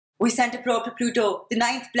We sent a probe to Pluto, the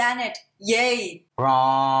ninth planet. Yay!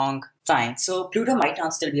 Wrong. Fine, so Pluto might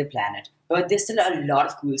not still be a planet, but there's still a lot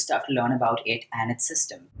of cool stuff to learn about it and its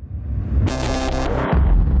system.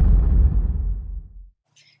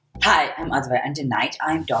 Hi, I'm Advay, and tonight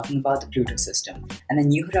I'm talking about the Pluto system and the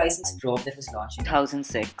New Horizons probe that was launched in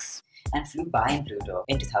 2006 and flew by in Pluto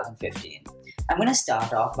in 2015. I'm going to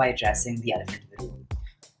start off by addressing the elephant in the room.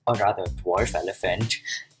 Or rather, dwarf elephant.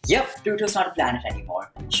 Yep, Pluto's not a planet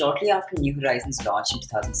anymore. Shortly after New Horizons launched in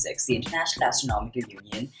 2006, the International Astronomical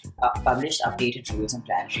Union published updated rules on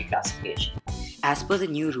planetary classification. As per the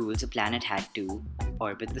new rules, a planet had to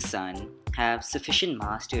orbit the Sun, have sufficient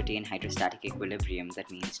mass to attain hydrostatic equilibrium, that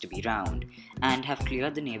means to be round, and have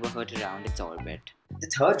cleared the neighborhood around its orbit. The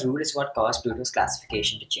third rule is what caused Pluto's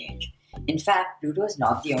classification to change. In fact, Pluto is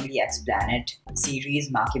not the only X-planet.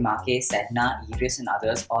 Ceres, Makemake, Sedna, Eris and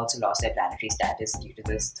others also lost their planetary status due to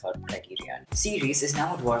this third criterion. Ceres is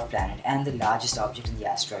now a dwarf planet and the largest object in the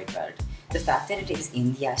asteroid belt. The fact that it is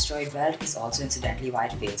in the asteroid belt is also incidentally why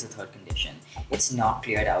it fails the third condition. It's not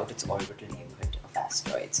cleared out its orbital neighborhood of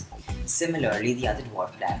asteroids. Similarly, the other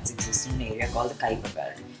dwarf planets exist in an area called the Kuiper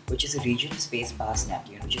belt, which is a region of space past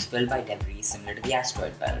Neptune which is filled by debris similar to the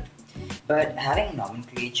asteroid belt. But having a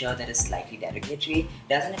nomenclature that is slightly derogatory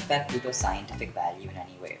doesn't affect Pluto's scientific value in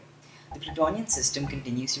any way. The Plutonian system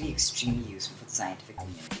continues to be extremely useful for the scientific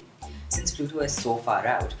community. Since Pluto is so far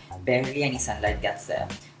out, barely any sunlight gets there.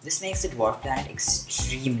 This makes the dwarf planet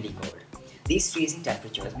extremely cold. These freezing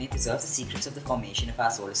temperatures may preserve the secrets of the formation of our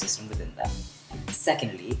solar system within them.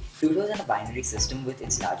 Secondly, Pluto is in a binary system with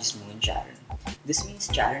its largest moon, Charon. This means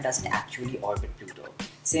Charon doesn't actually orbit Pluto,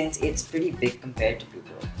 since it's pretty big compared to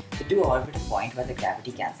Pluto. The two orbit a point where the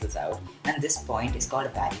gravity cancels out, and this point is called a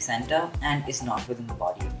barycenter and is not within the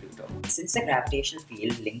body of Pluto. Since the gravitational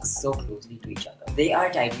field links so closely to each other, they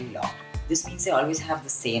are tidally locked. This means they always have the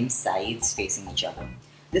same sides facing each other.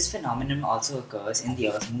 This phenomenon also occurs in the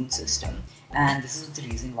Earth-Moon system, and this is the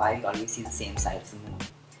reason why we always see the same side of the moon.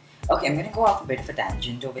 Okay, I'm gonna go off a bit of a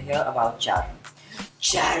tangent over here about Charon.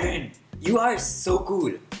 Charon! You are so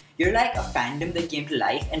cool! You're like a fandom that came to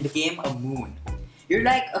life and became a moon. You're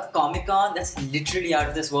like a Comic-Con that's literally out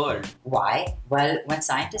of this world. Why? Well, when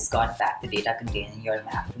scientists got back the data containing your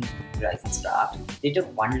map from the New Horizons craft, they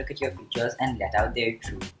took one look at your features and let out their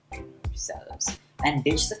true selves, and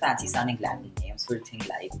ditched the fancy-sounding Latin names for a thing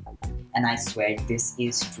like, and I swear this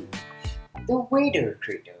is true, the Wader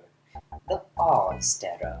crater, the Oz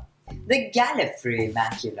Terra, the Gallifrey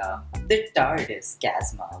macula, the TARDIS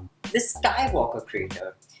chasma, the Skywalker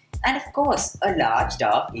crater, and of course, a large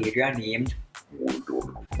dark area named.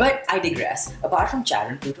 But I digress. Apart from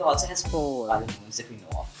Charon, Pluto also has 4 other moons that we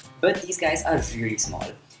know of. But these guys are really small.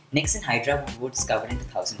 Nix and Hydra were discovered in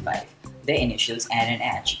 2005. Their initials, N and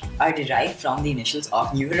H, are derived from the initials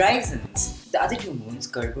of New Horizons. The other 2 moons,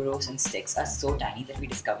 Kerberos and Styx, are so tiny that we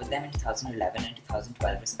discovered them in 2011 and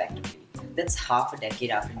 2012 respectively. That's half a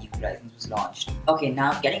decade after New Horizons was launched. Okay,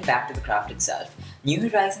 now getting back to the craft itself. New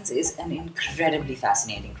Horizons is an incredibly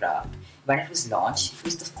fascinating craft. When it was launched, it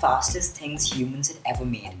was the fastest things humans had ever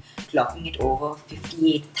made, clocking it over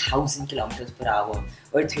 58,000 km per hour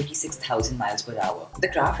or 36,000 miles per hour. The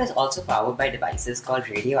craft is also powered by devices called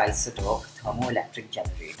radioisotope thermoelectric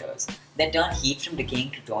generators that turn heat from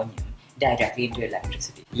decaying plutonium directly into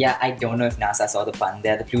electricity. Yeah, I don't know if NASA saw the pun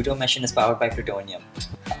there. The Pluto mission is powered by plutonium.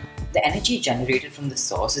 The energy generated from the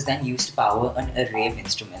source is then used to power an array of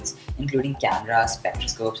instruments, including cameras,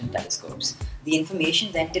 spectroscopes, and telescopes. The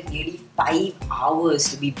information then took nearly 5 hours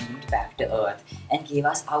to be beamed back to Earth and gave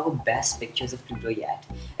us our best pictures of Pluto yet,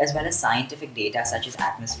 as well as scientific data such as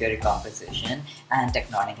atmospheric composition and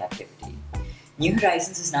tectonic activity. New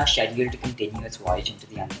Horizons is now scheduled to continue its voyage into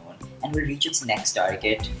the unknown and will reach its next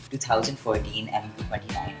target, 2014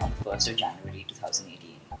 MU29, on the 1st of January 2018.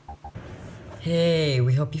 Hey,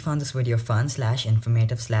 we hope you found this video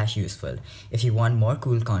fun/informative/useful. If you want more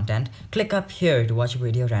cool content, click up here to watch a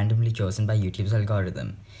video randomly chosen by YouTube's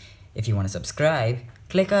algorithm. If you want to subscribe,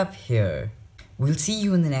 click up here. We'll see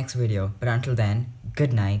you in the next video, but until then,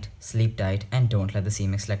 good night, sleep tight, and don't let the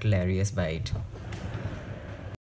C-Mix Hilarious bite.